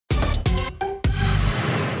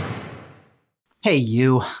Hey,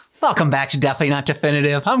 you. Welcome back to Definitely Not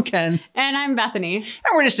Definitive. I'm Ken. And I'm Bethany. And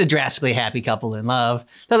we're just a drastically happy couple in love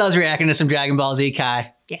that loves reacting to some Dragon Ball Z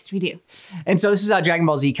Kai. Yes, we do. And so this is Dragon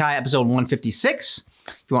Ball Z Kai episode 156.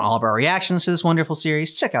 If you want all of our reactions to this wonderful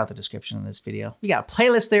series, check out the description of this video. We got a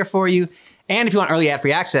playlist there for you. And if you want early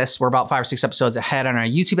ad-free access, we're about 5 or 6 episodes ahead on our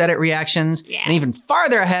YouTube edit reactions, and even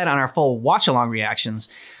farther ahead on our full watch-along reactions.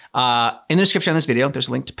 In the description of this video, there's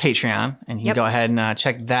a link to Patreon, and you can go ahead and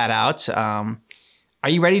check that out. Are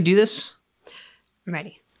you ready to do this? I'm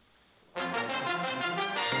ready.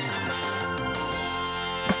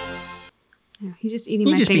 Oh, he's just eating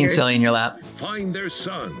my fingers. He's just being silly in your lap. Find their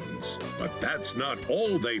sons, but that's not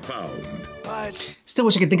all they found. But still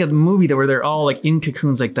wish I could think of the movie where they're all like in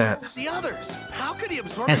cocoons like that. the others, how could he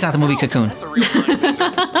absorb? And it's not the movie Cocoon. That's a real mind bender.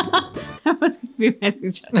 That was going to be my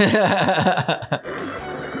suggestion.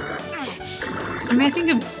 I mean, I think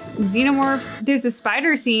of Xenomorphs. There's the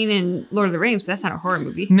spider scene in Lord of the Rings, but that's not a horror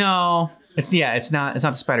movie. No, it's not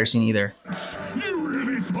the spider scene either. You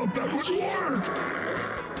really thought that would work?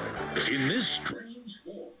 In this strange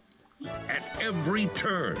form, at every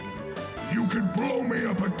turn, you can blow me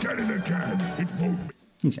up again and again. It won't.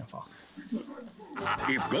 He's gonna fall.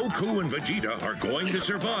 If Goku and Vegeta are going to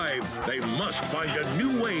survive, they must find a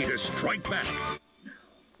new way to strike back.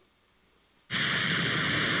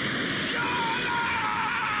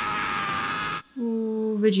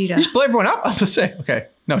 Ooh, Vegeta. You just blow everyone up? I'm just saying. Okay.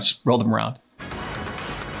 No, just roll them around.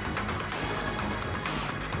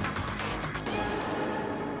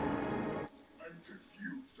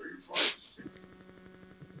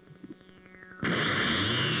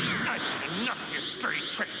 I've had enough of your dirty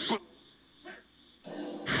tricks, boo.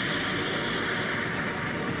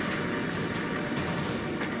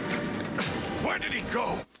 Where did he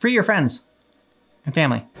go? Free your friends and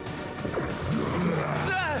family.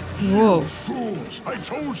 Whoa. Fools! I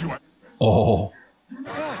told you. Oh.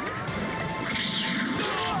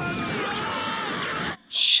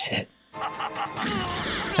 Shit.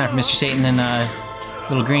 It's time for Mr. Satan and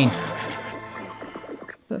Little Green.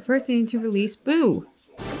 But first they need to release Boo.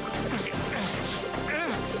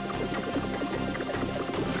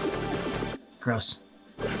 Gross.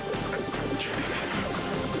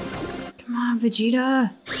 Come on,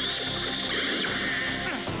 Vegeta.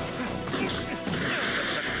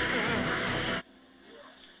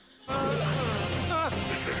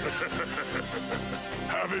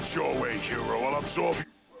 Have it your way, hero. I'll absorb you.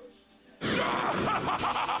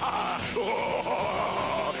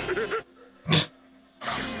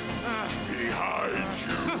 Behind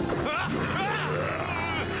you.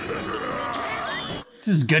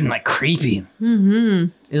 This is good and like creepy.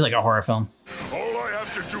 Mm-hmm. It's like a horror film. All I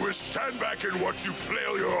have to do is stand back and watch you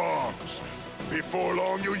flail your arms. Before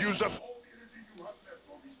long, you'll use up all the energy you have left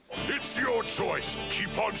on these. It's your choice.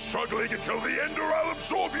 Keep on struggling until the end, or I'll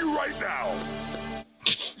absorb you right now.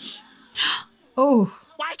 Oh.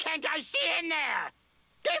 Why can't I see in there?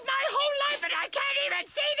 Give my whole life and I can't even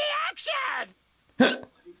see the action!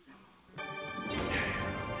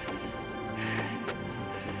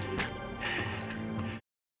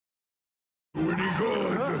 Pretty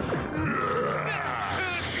good.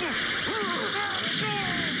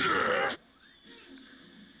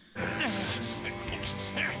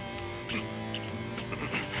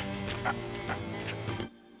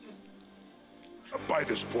 By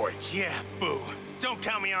this point. Yeah, boo. Don't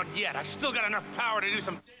count me out yet. I've still got enough power to do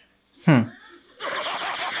some.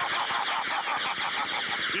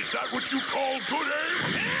 Is that what you call good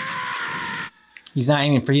aim? He's not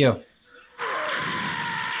aiming for you.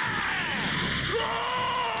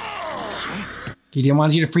 He didn't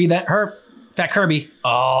want you to free that Fat Kirby.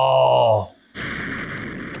 Oh.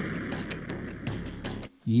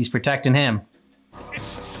 He's protecting him.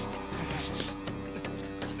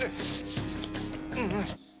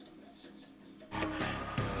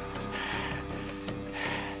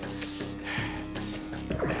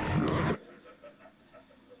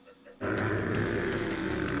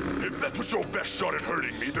 If that was your best shot at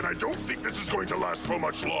hurting me, then I don't think this is going to last for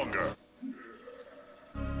much longer.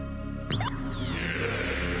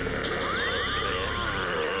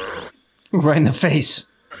 Right in the face.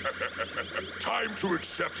 Time to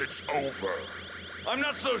accept it's over. I'm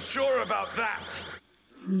not so sure about that.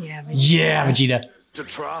 Yeah, Vegeta. Yeah, Vegeta. To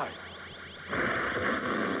try.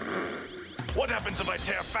 What happens if I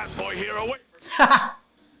tear Fat Boy here away? I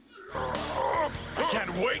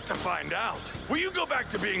can't wait to find out. Will you go back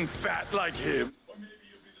to being fat like him? Or maybe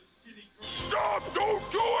you'll be the skinny. Stop! Don't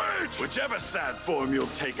do it! Whichever sad form you'll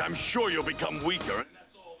take, I'm sure you'll become weaker. And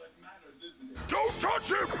that's all that matters, isn't it? Don't touch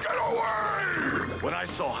him! Get away! When I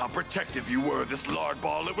saw how protective you were, this lard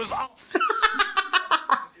ball, it was...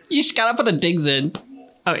 You just gotta put the digs in.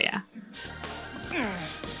 Oh, yeah.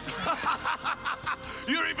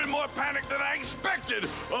 You're even more panicked than I expected.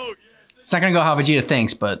 Oh, It's not gonna go how Vegeta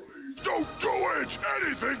thinks, but Don't do it!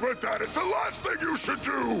 Anything but that is the last thing you should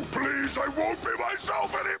do! Please, I won't be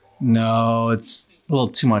myself anymore! no, it's a little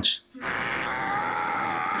too much.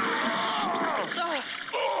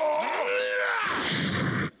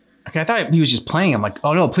 Okay, I thought he was just playing. I'm like,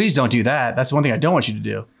 oh no, please don't do that. That's the one thing I don't want you to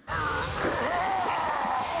do.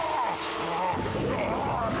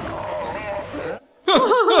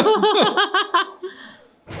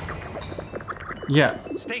 Yeah,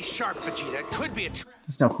 Stay sharp, Vegeta. Could be a trap.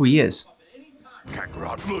 doesn't know who he is.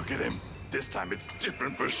 Kakarot, look at him. This time it's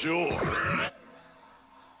different for sure.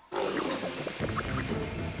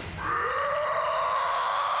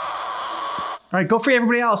 All right, go free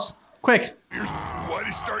everybody else, quick. Why'd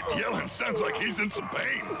he start yelling? Sounds like he's in some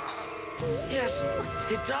pain. Yes,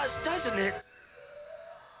 it does, doesn't it?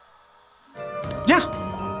 Yeah.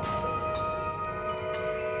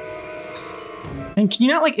 And can you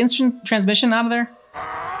not like instant transmission out of there?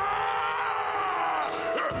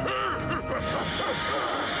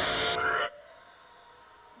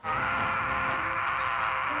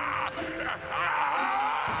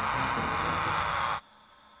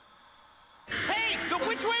 Hey, so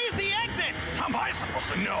which way is the exit? How am I supposed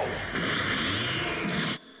to know?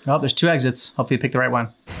 Oh, there's 2 exits. Hopefully you pick the right one.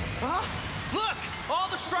 Huh? Look, all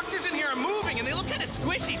the structures in here are moving, and they look kind of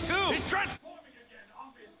squishy too. He's transforming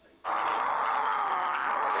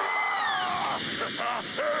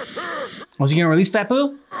Was he gonna release Fat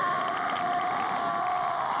Boo?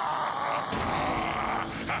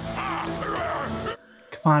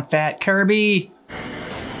 Come on, Fat Kirby. Man,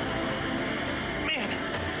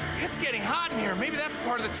 it's getting hot in here. Maybe that's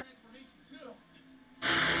part of the transformation too.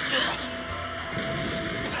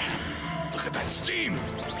 Look at that steam!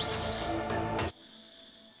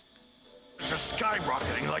 It's just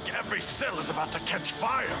skyrocketing like every cell is about to catch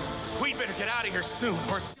fire. We'd better get out of here soon,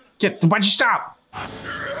 or it's... Why'd you stop?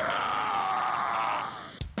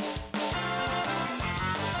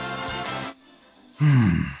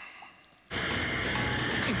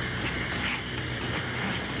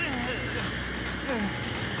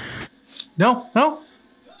 No, no.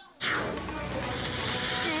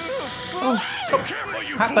 Careful,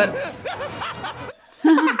 you Hot fool! butt.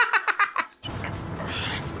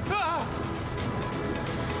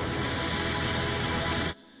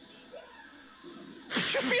 You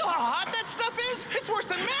feel how hot that stuff is? It's worse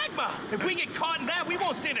than magma. If we get caught in that, we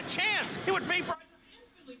won't stand a chance. It would vaporize us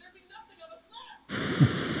instantly. There'd be nothing of us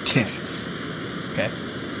left. Okay.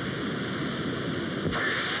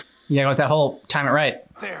 You gotta go with that whole time it right.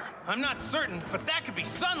 There. I'm not certain, but that could be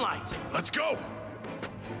sunlight. Let's go!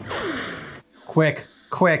 Quick,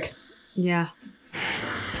 quick. Yeah. Yeah,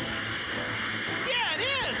 it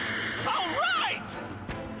is. All right.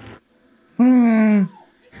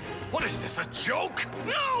 What is this, a joke?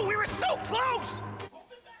 No, we were so close.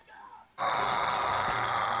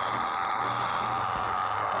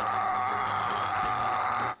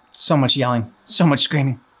 So much yelling, so much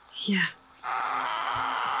screaming. Yeah.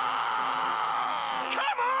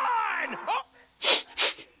 Come on. Oh.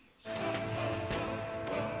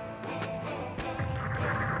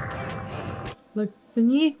 Look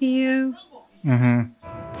beneath you. Mm-hmm.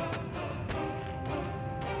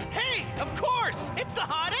 Hey, of course! It's the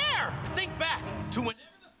hot air! Think back to whenever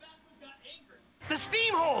the Fat Boo got angry. The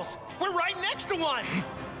steam holes! We're right next to one!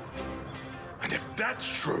 And if that's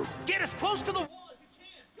true, Get as close to the wall as you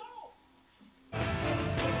can. Go!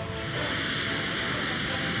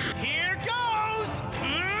 Here goes!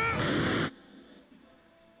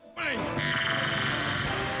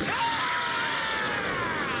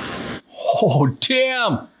 Oh,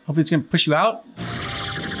 damn. Hopefully it's gonna push you out.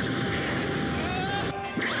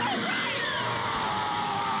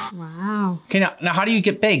 Wow. Okay, now how do you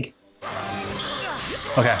get big?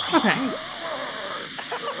 Okay. Okay.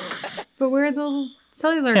 But where are the little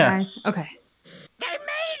cellular Yeah. guys? Okay. They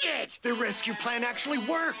made it! Their rescue plan actually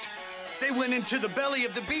worked. They went into the belly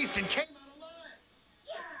of the beast and came.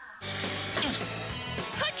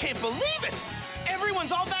 I can't believe it!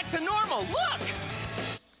 Everyone's all back to normal. Look!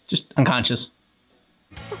 Just unconscious.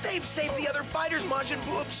 They've saved the other fighters Majin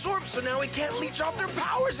Buu absorbed, so now he can't leech off their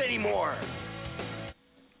powers anymore.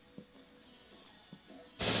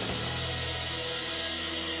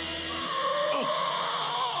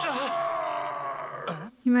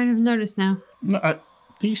 You might have noticed now. No, I think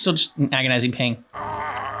he's still just in agonizing pain.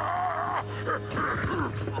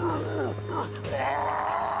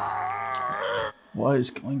 What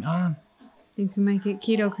is going on? Think we might get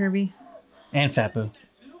keto, Kirby. And Fat Boo.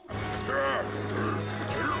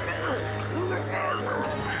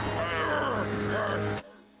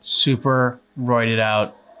 Super roided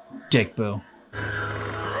out Dick Boo.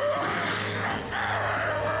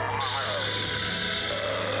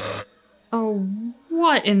 Oh,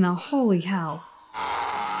 what in the holy hell?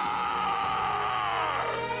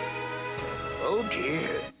 Oh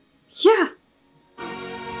dear. Yeah.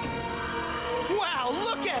 Wow,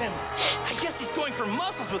 look at him! I guess he's going for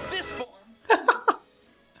muscles with this form.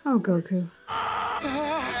 Oh, Goku.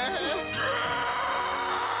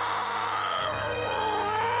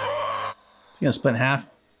 He's gonna split in half.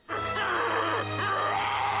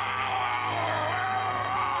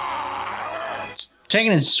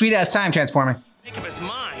 Taking his sweet ass time transforming. Make up his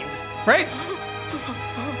mind. Right?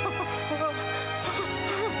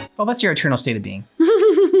 Well, that's your eternal state of being.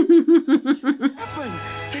 It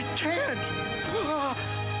can't.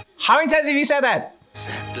 How many times have you said that?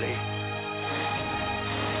 Exactly.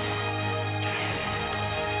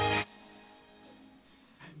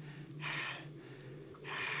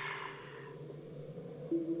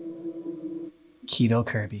 Keto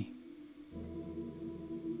Kirby.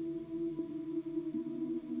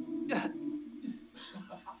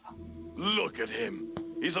 Look at him.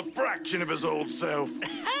 He's a fraction of his old self.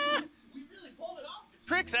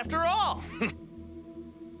 Tricks after all.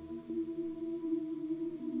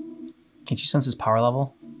 Can't you sense his power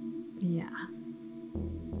level? Yeah.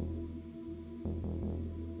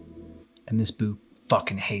 And this Boo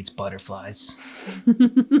fucking hates butterflies.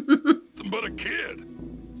 But a kid.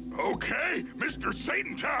 Okay, Mr.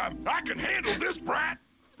 Satan time. I can handle this brat.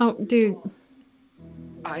 Oh, dude.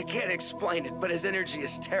 I can't explain it, but his energy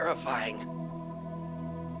is terrifying.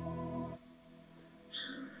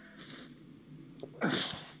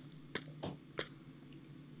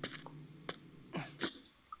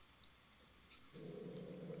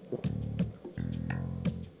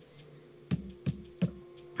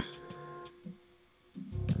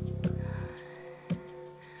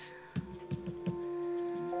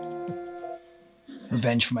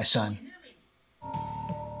 Revenge for my son.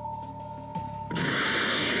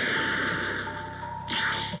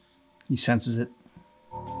 He senses it.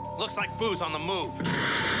 Looks like Boo's on the move.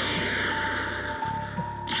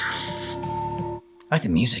 I like the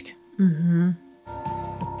music. Mm-hmm.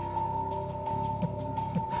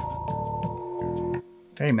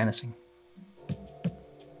 Very menacing.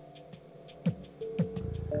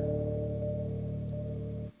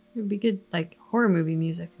 It'd be good, like, horror movie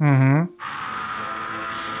music. Mm-hmm.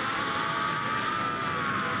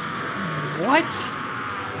 What?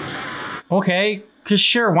 Okay, cause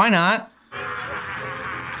sure, why not?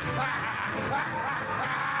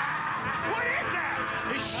 What is that?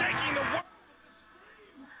 He's shaking the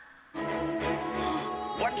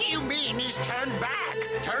What do you mean he's turned back?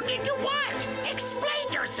 Turned into what?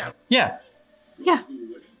 Explain yourself. Yeah. Yeah.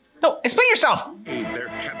 No, explain yourself. Their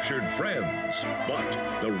captured friends, but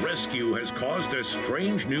the rescue has caused a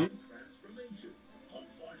strange new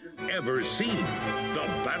ever seen. The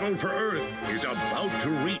battle for Earth is about to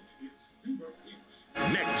reach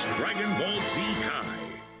next Dragon Ball Z Kai.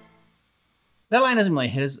 That line doesn't really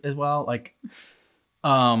hit as well. Like,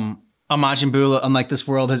 a Majin Buu unlike this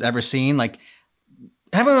world has ever seen. Like,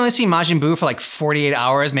 haven't we only seen Majin Buu for like 48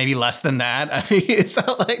 hours, maybe less than that? I mean, it's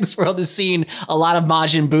not like this world has seen a lot of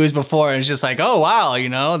Majin Buus before, and it's just like, oh wow, you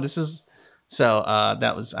know, this is. So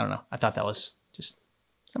that was, I don't know. I thought that was just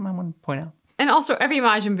something I want to point out. And also, every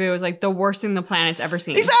Majin Buu is like the worst thing the planet's ever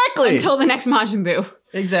seen. Exactly. Until the next Majin Buu.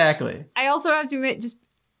 Exactly. I also have to admit, just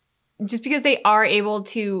because they are able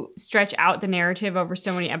to stretch out the narrative over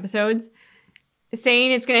so many episodes,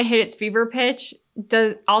 saying it's going to hit its fever pitch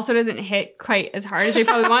doesn't hit quite as hard as they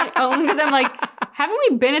probably want. Only because I'm like, haven't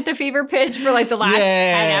we been at the fever pitch for like the last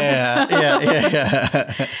 10 episodes?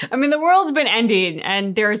 Yeah. I mean, the world's been ending,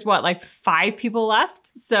 and there's what, like 5 people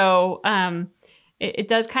left. So it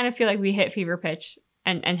does kind of feel like we hit fever pitch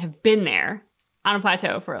and have been there on a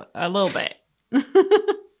plateau for a little bit.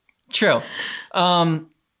 True.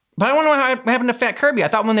 But I want to know what happened to Fat Kirby. I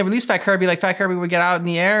thought when they released Fat Kirby, like Fat Kirby would get out in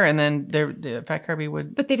the air, and then the Fat Kirby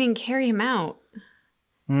would. But they didn't carry him out.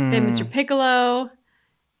 They had Mr. Piccolo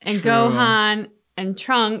and True. Gohan and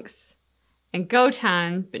Trunks and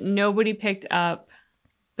Goten, but nobody picked up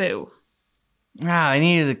Boo. I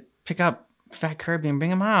needed to pick up Fat Kirby and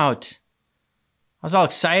bring him out. I was all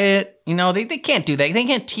excited. You know, they can't do that. They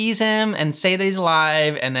can't tease him and say that he's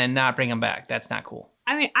alive and then not bring him back. That's not cool.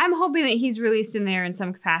 I mean, I'm hoping that he's released in there in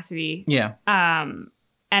some capacity. Yeah. And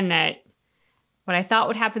that what I thought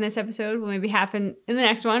would happen this episode will maybe happen in the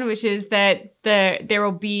next one, which is that there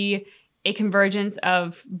will be a convergence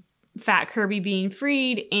of Fat Kirby being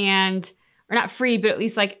freed or not freed, but at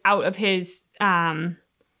least like out of his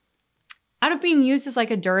out of being used as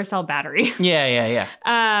like a Duracell battery. Yeah.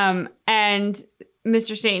 And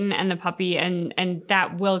Mr. Satan and the puppy, and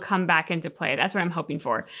that will come back into play. That's what I'm hoping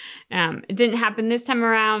for. It didn't happen this time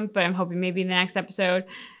around, but I'm hoping maybe in the next episode.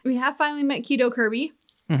 We have finally met Keto Kirby.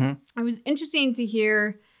 Mm-hmm. It was interesting to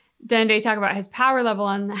hear Dende talk about his power level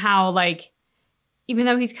and how, like, even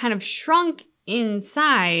though he's kind of shrunk in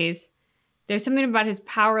size, there's something about his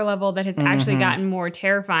power level that has actually gotten more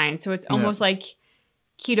terrifying. So it's almost like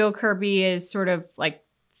Keto Kirby is sort of like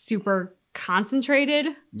super concentrated.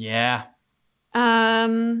 Yeah.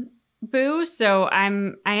 Boo. So I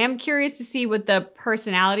am curious to see what the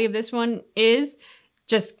personality of this one is,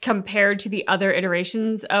 just compared to the other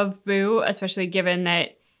iterations of Boo, especially given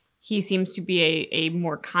that he seems to be a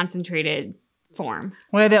more concentrated form.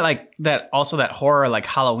 Well, that horror, like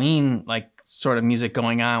Halloween, like sort of music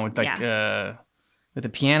going on with with the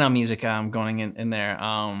piano music going in there,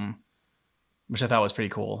 which I thought was pretty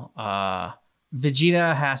cool.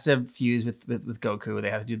 Vegeta has to fuse with Goku. They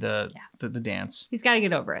have to do the dance. He's got to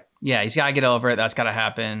get over it. Yeah, he's got to get over it. That's got to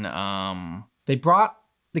happen. They brought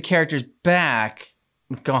the characters back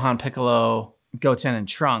with Gohan, Piccolo, Goten, and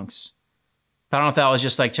Trunks. But I don't know if that was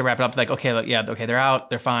just like to wrap it up, like, okay, they're out,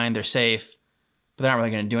 they're fine, they're safe, but they're not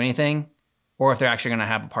really going to do anything. Or if they're actually going to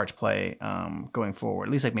have a part to play going forward.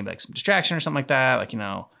 At least like maybe like some distraction or something like that. Like,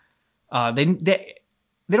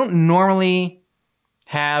 they don't normally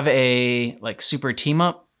have a like super team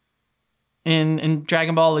up in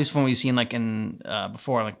Dragon Ball, at least when we've seen like in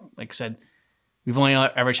before. Like I said, we've only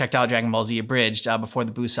ever checked out Dragon Ball Z Abridged before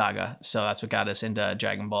the Buu Saga, so that's what got us into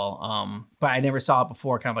Dragon Ball. But I never saw it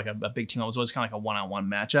before, kind of like a big team up. It was always kind of like a one-on-one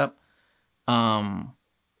matchup.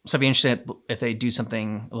 So I'd be interested if they do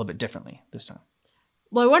something a little bit differently this time.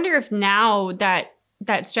 Well, I wonder if now that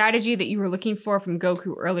strategy that you were looking for from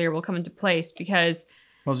Goku earlier will come into place, because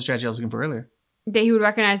what was the strategy I was looking for earlier? That he would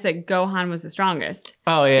recognize that Gohan was the strongest.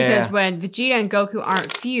 Oh, yeah. Because when Vegeta and Goku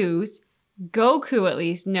aren't fused, Goku at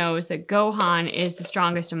least knows that Gohan is the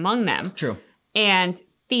strongest among them. True. And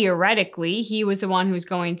theoretically, he was the one who's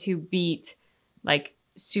going to beat like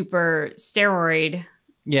super steroid.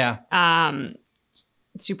 Yeah.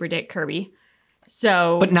 Super Dick Kirby.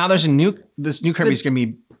 So, but now this new Kirby's going to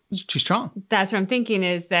be too strong. That's what I'm thinking,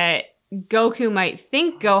 is that Goku might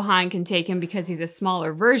think Gohan can take him because he's a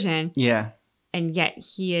smaller version. Yeah. And yet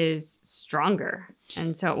he is stronger,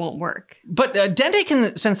 and so it won't work. But Dende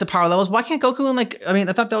can sense the power levels. Why can't Goku? And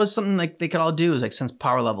I thought that was something like they could all do, is like sense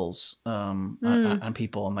power levels on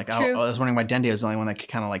people. And like I was wondering why Dende was the only one that could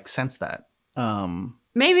kind of like sense that.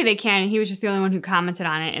 Maybe they can. He was just the only one who commented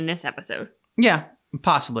on it in this episode. Yeah,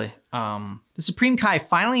 possibly. The Supreme Kai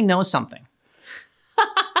finally knows something.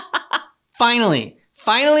 Finally,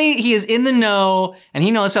 he is in the know, and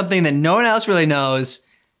he knows something that no one else really knows.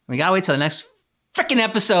 We gotta wait till the next freaking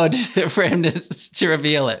episode for him to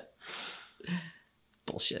reveal it.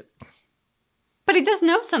 Bullshit. But he does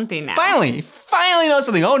know something now. Finally knows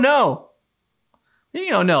something. Oh no. You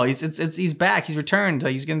don't know. He's back. He's returned.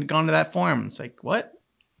 He's gonna go into that form. It's like, what?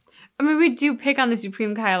 I mean, we do pick on the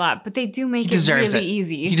Supreme Kai a lot, but they do make it really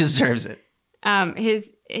easy. He deserves it.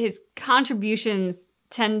 His contributions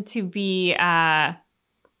tend to be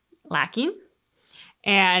lacking,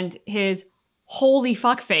 and his holy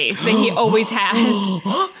fuck face that he always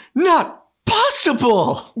has. Not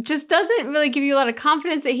possible! Just doesn't really give you a lot of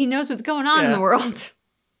confidence that he knows what's going on in the world.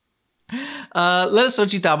 Let us know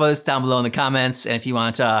what you thought about this down below in the comments. And if you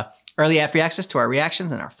want early ad-free access to our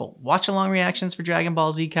reactions and our full watch-along reactions for Dragon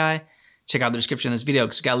Ball Z Kai, check out the description of this video,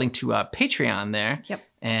 because we got a link to Patreon there. Yep.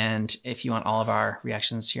 And if you want all of our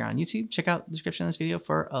reactions here on YouTube, check out the description of this video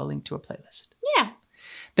for a link to a playlist. Yeah.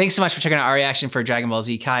 Thanks so much for checking out our reaction for Dragon Ball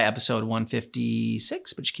Z Kai episode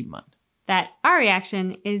 156, but just keep in mind that our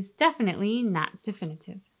reaction is definitely not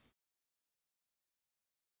definitive.